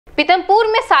पीथमपुर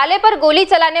में साले पर गोली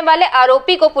चलाने वाले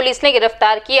आरोपी को पुलिस ने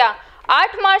गिरफ्तार किया।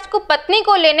 8 मार्च को पत्नी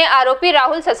को लेने आरोपी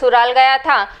राहुल ससुराल गया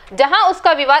था, जहां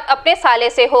उसका विवाद अपने साले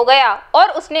से हो गया और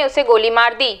उसने उसे गोली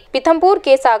मार दी। पीथमपुर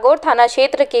के सागौर थाना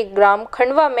क्षेत्र के ग्राम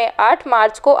खंडवा में 8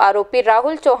 मार्च को आरोपी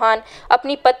राहुल चौहान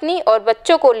अपनी पत्नी और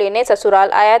बच्चों को लेने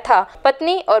ससुराल आया था।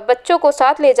 पत्नी और बच्चों को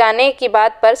साथ ले जाने की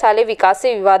बात पर साले विकास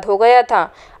से विवाद हो गया था।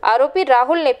 आरोपी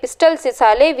राहुल ने पिस्टल से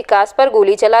साले विकास पर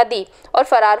गोली चला दी और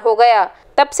फरार हो गया।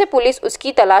 तब से पुलिस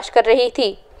उसकी तलाश कर रही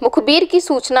थी। मुखबिर की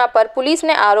सूचना पर पुलिस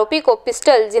ने आरोपी को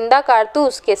पिस्टल, जिंदा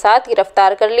कारतूस के साथ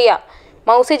गिरफ्तार कर लिया।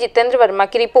 मऊ से जितेंद्र वर्मा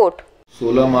की रिपोर्ट।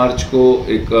 16 मार्च को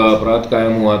एक अपराध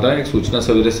कायम हुआ था। एक सूचना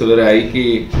सवेरे सवेरे आई कि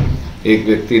एक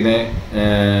व्यक्ति ने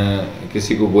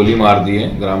किसी को गोली मार दी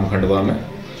है ग्राम खंडवा में।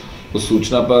 उस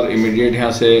सूचना पर इमीडिएट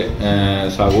यहाँ से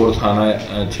सागौर थाना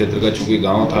क्षेत्र का चूँकि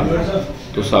गांव था,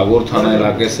 तो सागौर थाना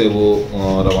इलाके से वो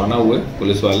रवाना हुए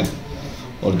पुलिस वाले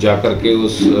और जाकर के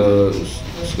उस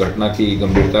घटना की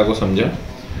गंभीरता को समझा।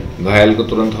 घायल को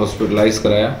तुरंत हॉस्पिटलाइज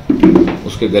कराया।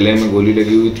 उसके गले में गोली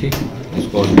लगी हुई थी,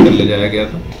 उसको हॉस्पिटल ले जाया गया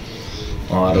था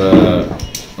और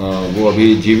वो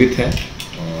अभी जीवित है।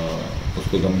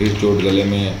 उसको गंभीर चोट गले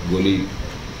में गोली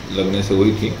लगने से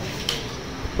हुई थी।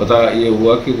 पता ये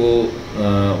हुआ कि वो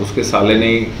उसके साले ने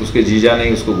ही, उसके जीजा ने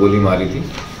ही उसको गोली मारी थी।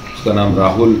 उसका नाम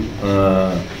राहुल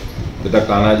पिता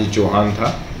कानाजी चौहान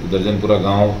था। दर्जनपुरा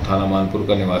गांव थाना मानपुर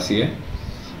का निवासी है।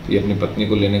 ये अपनी पत्नी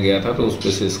को लेने गया था, तो उस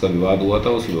पे से इसका विवाद हुआ था।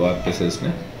 उस विवाद पे से इसने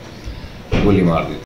गोली मार दी।